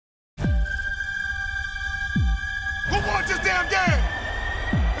about this damn game.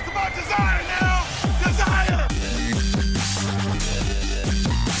 It's about desire now. Desire.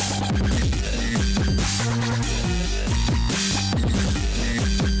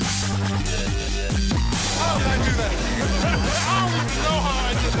 How did I do that? I don't even know how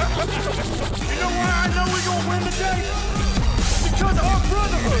I did that. You know why I know we're gonna win today? Because of our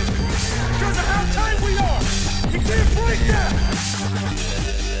brotherhood. Because of how tight we are. You can't break that.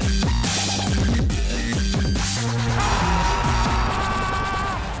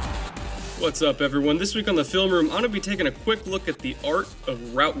 What's up, everyone? This week on the Film Room, I'm going to be taking a quick look at the art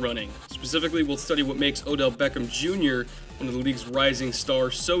of route running. Specifically, we'll study what makes Odell Beckham Jr., one of the league's rising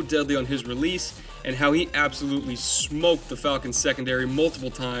stars, so deadly on his release, and how he absolutely smoked the Falcons secondary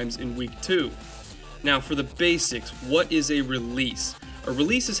multiple times in Week 2. Now, for the basics, what is a release? A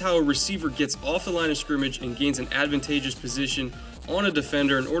release is how a receiver gets off the line of scrimmage and gains an advantageous position on a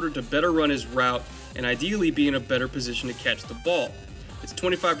defender in order to better run his route and ideally be in a better position to catch the ball. It's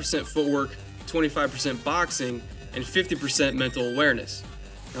 25% footwork, 25% boxing, and 50% mental awareness.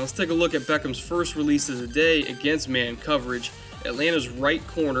 Now let's take a look at Beckham's first release of the day against man coverage. Atlanta's right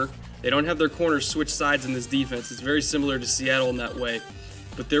corner. They don't have their corners switch sides in this defense. It's very similar to Seattle in that way.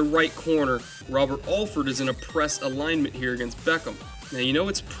 But their right corner, Robert Alford, is in a press alignment here against Beckham. Now you know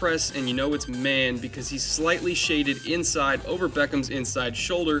it's press and you know it's man because he's slightly shaded inside over Beckham's inside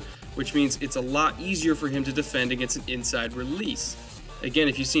shoulder, which means it's a lot easier for him to defend against an inside release. Again,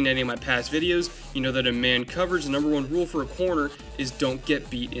 if you've seen any of my past videos, you know that in man coverage, the number one rule for a corner is don't get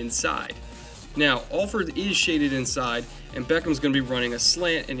beat inside. Now, Alford is shaded inside, and Beckham's going to be running a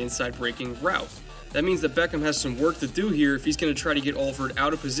slant and inside breaking route. That means that Beckham has some work to do here if he's going to try to get Alford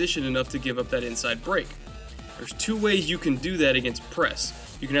out of position enough to give up that inside break. There's two ways you can do that against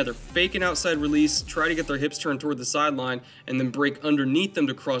press. You can either fake an outside release, try to get their hips turned toward the sideline, and then break underneath them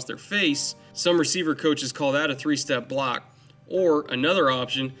to cross their face. Some receiver coaches call that a three-step block. Or another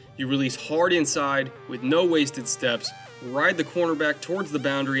option, you release hard inside with no wasted steps, ride the cornerback towards the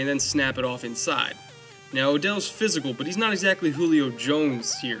boundary, and then snap it off inside. Now Odell's physical, but he's not exactly Julio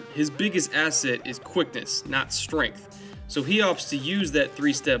Jones here. His biggest asset is quickness, not strength. So he opts to use that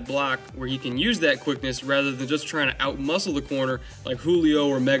three-step block where he can use that quickness rather than just trying to outmuscle the corner like Julio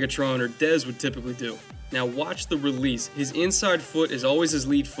or Megatron or Dez would typically do. Now watch the release. His inside foot is always his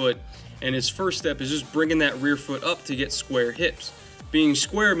lead foot, and his first step is just bringing that rear foot up to get square hips. Being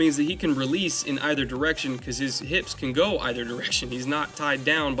square means that he can release in either direction because his hips can go either direction. He's not tied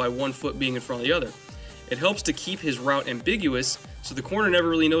down by one foot being in front of the other. It helps to keep his route ambiguous so the corner never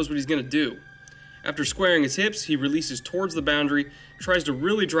really knows what he's going to do. After squaring his hips, he releases towards the boundary, tries to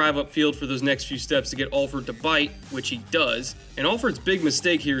really drive upfield for those next few steps to get Alford to bite, which he does. And Alford's big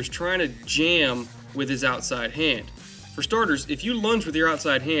mistake here is trying to jam with his outside hand. For starters, if you lunge with your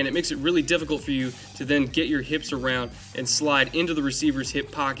outside hand, it makes it really difficult for you to then get your hips around and slide into the receiver's hip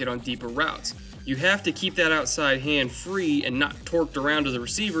pocket on deeper routes. You have to keep that outside hand free and not torqued around to the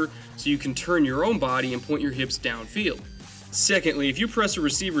receiver so you can turn your own body and point your hips downfield. Secondly, if you press a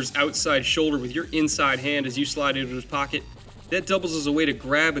receiver's outside shoulder with your inside hand as you slide into his pocket, that doubles as a way to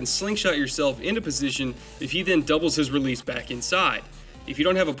grab and slingshot yourself into position if he then doubles his release back inside. If you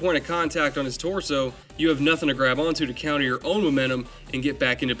don't have a point of contact on his torso, you have nothing to grab onto to counter your own momentum and get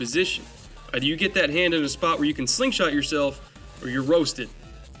back into position. Either you get that hand in a spot where you can slingshot yourself, or you're roasted.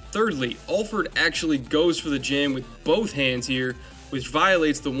 Thirdly, Alford actually goes for the jam with both hands here, which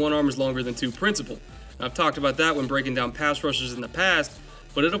violates the one arm is longer than two principle. Now, I've talked about that when breaking down pass rushers in the past,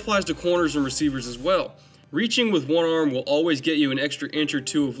 but it applies to corners and receivers as well. Reaching with one arm will always get you an extra inch or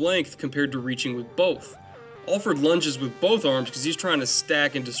two of length compared to reaching with both. Alford lunges with both arms because he's trying to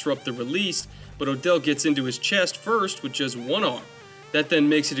stack and disrupt the release, but Odell gets into his chest first with just one arm. That then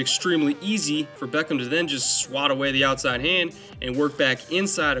makes it extremely easy for Beckham to then just swat away the outside hand and work back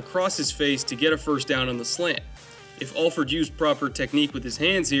inside across his face to get a first down on the slant. If Alford used proper technique with his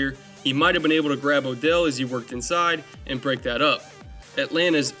hands here, he might have been able to grab Odell as he worked inside and break that up.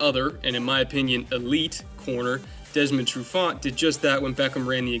 Atlanta's other, and in my opinion elite, corner, Desmond Trufant, did just that when Beckham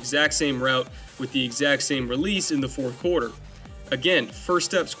ran the exact same route with the exact same release in the fourth quarter. Again, first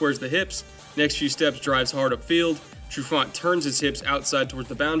step squares the hips, next few steps drives hard upfield, Trufant turns his hips outside towards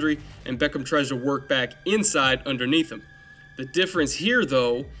the boundary, and Beckham tries to work back inside underneath him. The difference here,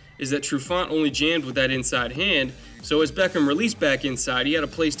 though, is that Trufant only jammed with that inside hand, so as Beckham released back inside, he had a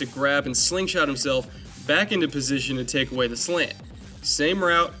place to grab and slingshot himself back into position to take away the slant. Same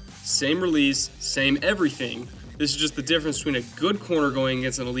route, same release, same everything. This is just the difference between a good corner going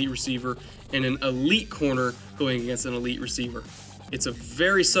against an elite receiver and an elite corner going against an elite receiver. It's a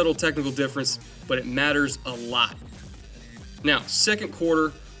very subtle technical difference, but it matters a lot. Now, second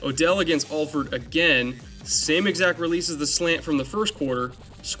quarter, Odell against Alford again, Same exact release as the slant from the first quarter,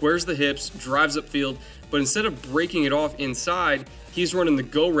 squares the hips, drives upfield, but instead of breaking it off inside, he's running the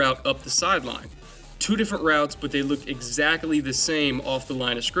go route up the sideline. Two different routes, but they look exactly the same off the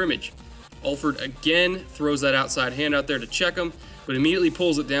line of scrimmage. Alford again throws that outside hand out there to check him, but immediately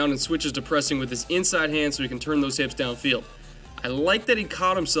pulls it down and switches to pressing with his inside hand so he can turn those hips downfield. I like that he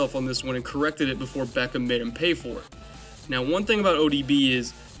caught himself on this one and corrected it before Beckham made him pay for it. Now, one thing about ODB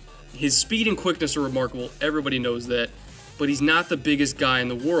is his speed and quickness are remarkable. Everybody knows that. But he's not the biggest guy in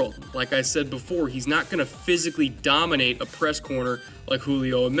the world. Like I said before, he's not going to physically dominate a press corner like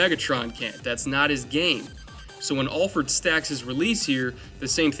Julio and Megatron can. That's not his game. So when Alford stacks his release here, the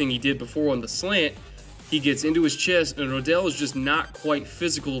same thing he did before on the slant, he gets into his chest, and Odell is just not quite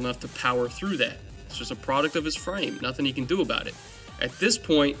physical enough to power through that. It's just a product of his frame. Nothing he can do about it. At this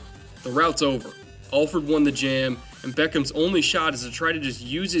point, the route's over. Alford won the jam, and Beckham's only shot is to try to just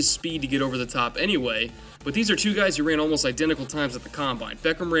use his speed to get over the top anyway. But these are two guys who ran almost identical times at the combine.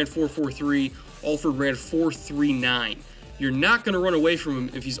 Beckham ran 4.43, Alford ran 4.39. You're not going to run away from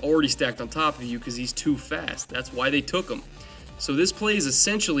him if he's already stacked on top of you because he's too fast. That's why they took him. So this play is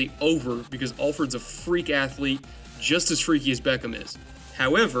essentially over because Alford's a freak athlete, just as freaky as Beckham is.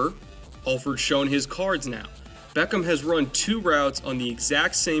 However, Alford's shown his cards now. Beckham has run two routes on the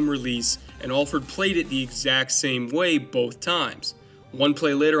exact same release, and Alford played it the exact same way both times. One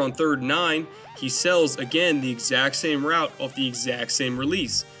play later on 3rd and 9, he sells again the exact same route off the exact same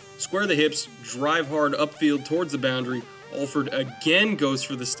release. Square the hips, drive hard upfield towards the boundary. Alford again goes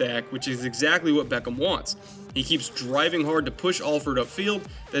for the stack, which is exactly what Beckham wants. He keeps driving hard to push Alford upfield,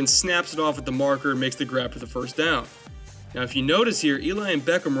 then snaps it off at the marker and makes the grab for the first down. Now if you notice here, Eli and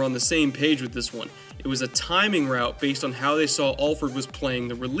Beckham are on the same page with this one. It was a timing route based on how they saw Alford was playing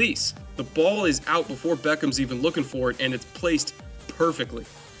the release. The ball is out before Beckham's even looking for it, and it's placed perfectly.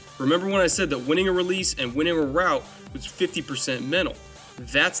 Remember when I said that winning a release and winning a route was 50% mental?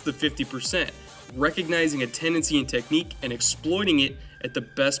 That's the 50%. Recognizing a tendency and technique and exploiting it at the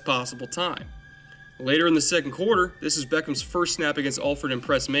best possible time. Later in the second quarter, this is Beckham's first snap against Alford in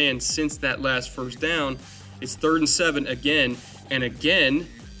press man since that last first down. It's 3rd and 7 again, and again,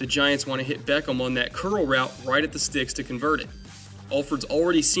 the Giants want to hit Beckham on that curl route right at the sticks to convert it. Alford's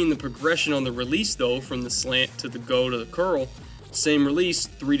already seen the progression on the release though, from the slant to the go to the curl. Same release,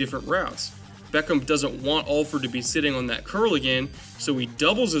 3 different routes. Beckham doesn't want Alford to be sitting on that curl again, so he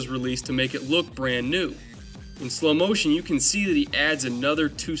doubles his release to make it look brand new. In slow motion, you can see that he adds another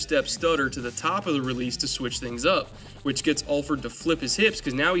 2-step stutter to the top of the release to switch things up, which gets Alford to flip his hips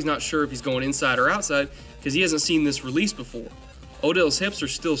because now he's not sure if he's going inside or outside because he hasn't seen this release before. Odell's hips are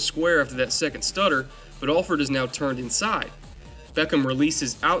still square after that second stutter, but Alford is now turned inside. Beckham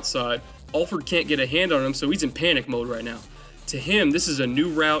releases outside. Alford can't get a hand on him, so he's in panic mode right now. To him, this is a new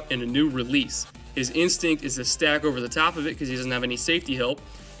route and a new release. His instinct is to stack over the top of it because he doesn't have any safety help.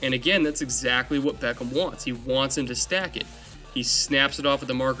 And again, that's exactly what Beckham wants. He wants him to stack it. He snaps it off at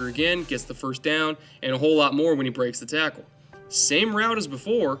the marker again, gets the first down, and a whole lot more when he breaks the tackle. Same route as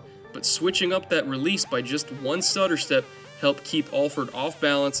before, but switching up that release by just one stutter step helped keep Alford off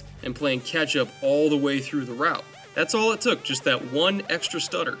balance and playing catch up all the way through the route. That's all it took, just that one extra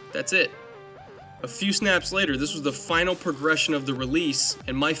stutter. That's it. A few snaps later, this was the final progression of the release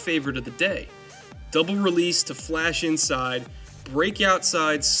and my favorite of the day. Double release to flash inside, break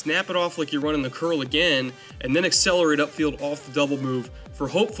outside, snap it off like you're running the curl again, and then accelerate upfield off the double move for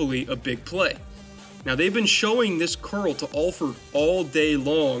hopefully a big play. Now they've been showing this curl to Alford all day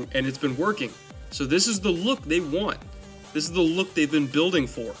long and it's been working. So this is the look they want. This is the look they've been building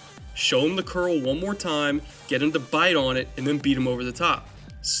for. Show him the curl one more time, get him to bite on it, and then beat him over the top.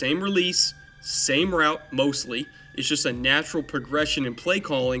 Same release, same route mostly. It's just a natural progression in play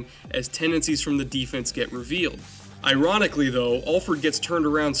calling as tendencies from the defense get revealed. Ironically though, Alford gets turned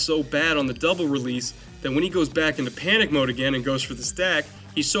around so bad on the double release that when he goes back into panic mode again and goes for the stack,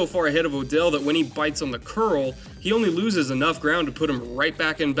 he's so far ahead of Odell that when he bites on the curl, he only loses enough ground to put him right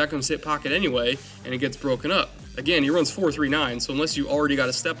back in Beckham's hip pocket anyway, and it gets broken up. Again, he runs 4.39, so unless you already got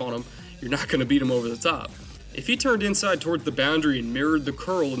a step on him, you're not going to beat him over the top. If he turned inside towards the boundary and mirrored the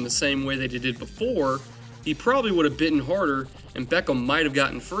curl in the same way that he did before, he probably would have bitten harder and Beckham might have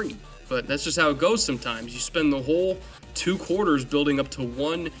gotten free. But that's just how it goes sometimes. You spend the whole 2 quarters building up to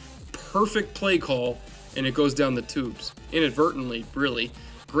one perfect play call and it goes down the tubes. Inadvertently, really.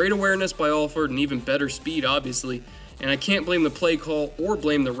 Great awareness by Alford and even better speed, obviously. And I can't blame the play call or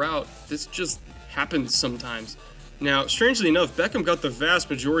blame the route. This just happens sometimes. Now, strangely enough, Beckham got the vast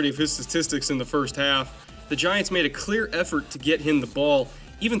majority of his statistics in the first half. The Giants made a clear effort to get him the ball,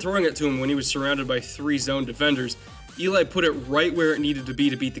 even throwing it to him when he was surrounded by 3 zone defenders. Eli put it right where it needed to be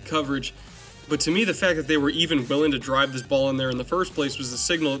to beat the coverage. But to me, the fact that they were even willing to drive this ball in there in the first place was a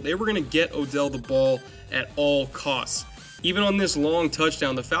signal that they were going to get Odell the ball at all costs. Even on this long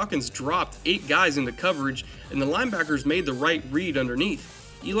touchdown, the Falcons dropped 8 guys into coverage, and the linebackers made the right read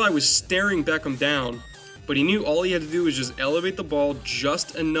underneath. Eli was staring Beckham down, but he knew all he had to do was just elevate the ball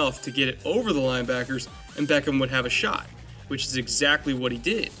just enough to get it over the linebackers, and Beckham would have a shot, which is exactly what he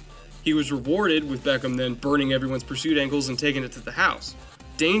did. He was rewarded with Beckham then burning everyone's pursuit ankles and taking it to the house.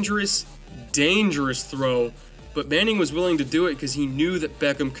 Dangerous, dangerous throw, but Manning was willing to do it because he knew that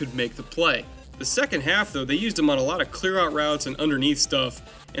Beckham could make the play. The second half, though, they used him on a lot of clear-out routes and underneath stuff,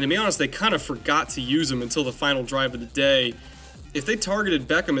 and to be honest, they kind of forgot to use him until the final drive of the day. If they targeted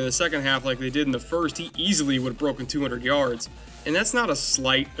Beckham in the second half like they did in the first, he easily would have broken 200 yards. And that's not a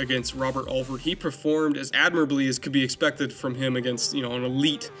slight against Robert Alford. He performed as admirably as could be expected from him against, an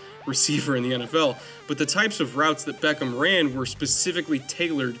elite receiver in the NFL. But the types of routes that Beckham ran were specifically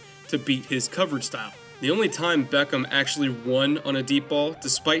tailored to beat his coverage style. The only time Beckham actually won on a deep ball,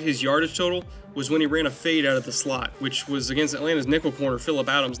 despite his yardage total, was when he ran a fade out of the slot, which was against Atlanta's nickel corner, Phillip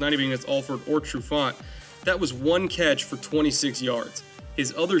Adams, not even against Alford or Trufant. That was 1 catch for 26 yards.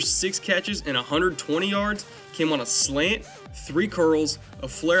 His other 6 catches and 120 yards came on a slant, 3 curls, a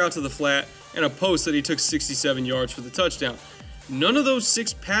flare out to the flat, and a post that he took 67 yards for the touchdown. None of those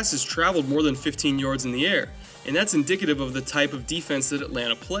 6 passes traveled more than 15 yards in the air, and that's indicative of the type of defense that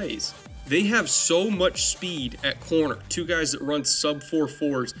Atlanta plays. They have so much speed at corner, 2 guys that run sub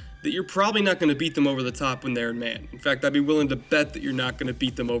 4.4s, that you're probably not going to beat them over the top when they're in man. In fact, I'd be willing to bet that you're not going to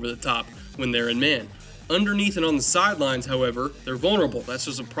beat them over the top when they're in man. Underneath and on the sidelines, however, they're vulnerable. That's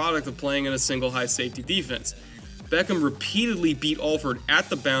just a product of playing in a single high safety defense. Beckham repeatedly beat Alford at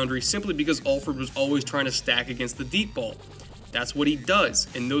the boundary simply because Alford was always trying to stack against the deep ball. That's what he does,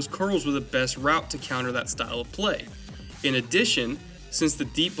 and those curls were the best route to counter that style of play. In addition, since the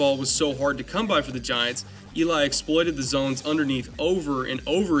deep ball was so hard to come by for the Giants, Eli exploited the zones underneath over and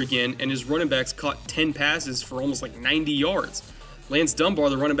over again, and his running backs caught 10 passes for almost 90 yards. Lance Dunbar,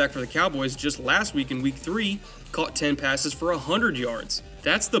 the running back for the Cowboys, just last week in Week 3, caught 10 passes for 100 yards.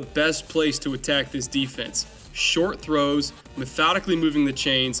 That's the best place to attack this defense. Short throws, methodically moving the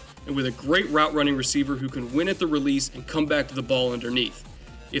chains, and with a great route running receiver who can win at the release and come back to the ball underneath.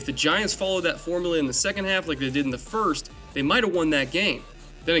 If the Giants followed that formula in the second half like they did in the first, they might have won that game.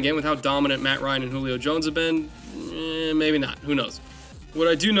 Then again, with how dominant Matt Ryan and Julio Jones have been, maybe not. Who knows? What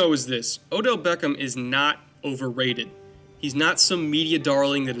I do know is this. Odell Beckham is not overrated. He's not some media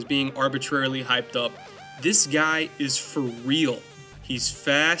darling that is being arbitrarily hyped up. This guy is for real. He's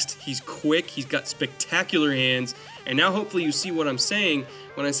fast, he's quick, he's got spectacular hands, and now hopefully you see what I'm saying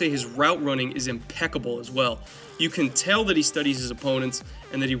when I say his route running is impeccable as well. You can tell that he studies his opponents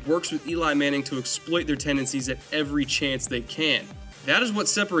and that he works with Eli Manning to exploit their tendencies at every chance they can. That is what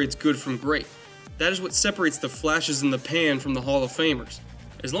separates good from great. That is what separates the flashes in the pan from the Hall of Famers.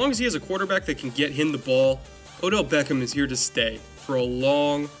 As long as he has a quarterback that can get him the ball, Odell Beckham is here to stay for a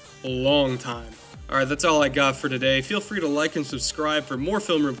long, long time. Alright, that's all I got for today. Feel free to like and subscribe for more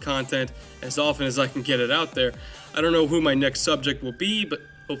Film Room content as often as I can get it out there. I don't know who my next subject will be, but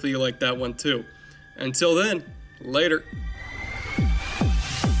hopefully you like that one too. Until then, later.